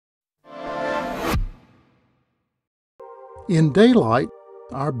In daylight,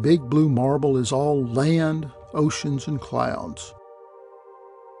 our big blue marble is all land, oceans, and clouds.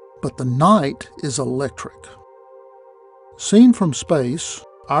 But the night is electric. Seen from space,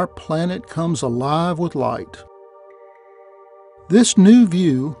 our planet comes alive with light. This new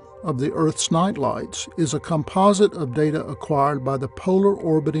view of the Earth's night lights is a composite of data acquired by the polar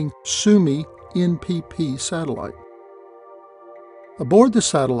orbiting SUMI NPP satellite. Aboard the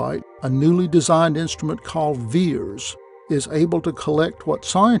satellite, a newly designed instrument called VEERS is able to collect what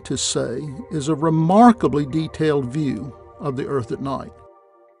scientists say is a remarkably detailed view of the Earth at night.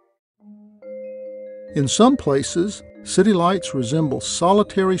 In some places, city lights resemble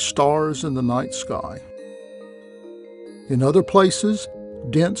solitary stars in the night sky. In other places,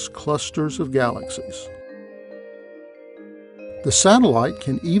 dense clusters of galaxies. The satellite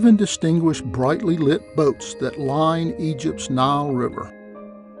can even distinguish brightly lit boats that line Egypt's Nile River,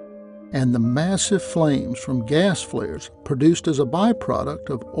 and the massive flames from gas flares produced as a byproduct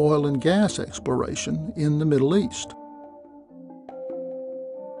of oil and gas exploration in the Middle East.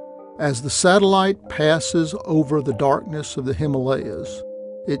 As the satellite passes over the darkness of the Himalayas,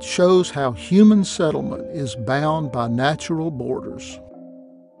 it shows how human settlement is bound by natural borders.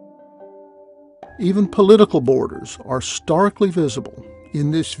 Even political borders are starkly visible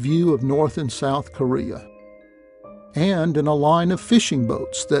in this view of North and South Korea, and in a line of fishing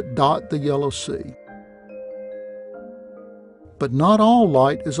boats that dot the Yellow Sea. But not all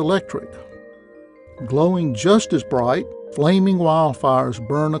light is electric. Glowing just as bright, flaming wildfires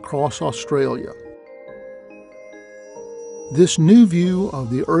burn across Australia. This new view of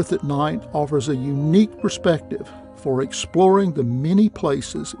the Earth at night offers a unique perspective for exploring the many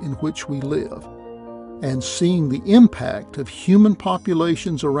places in which we live and seeing the impact of human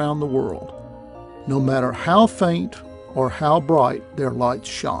populations around the world, no matter how faint or how bright their lights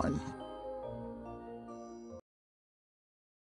shine.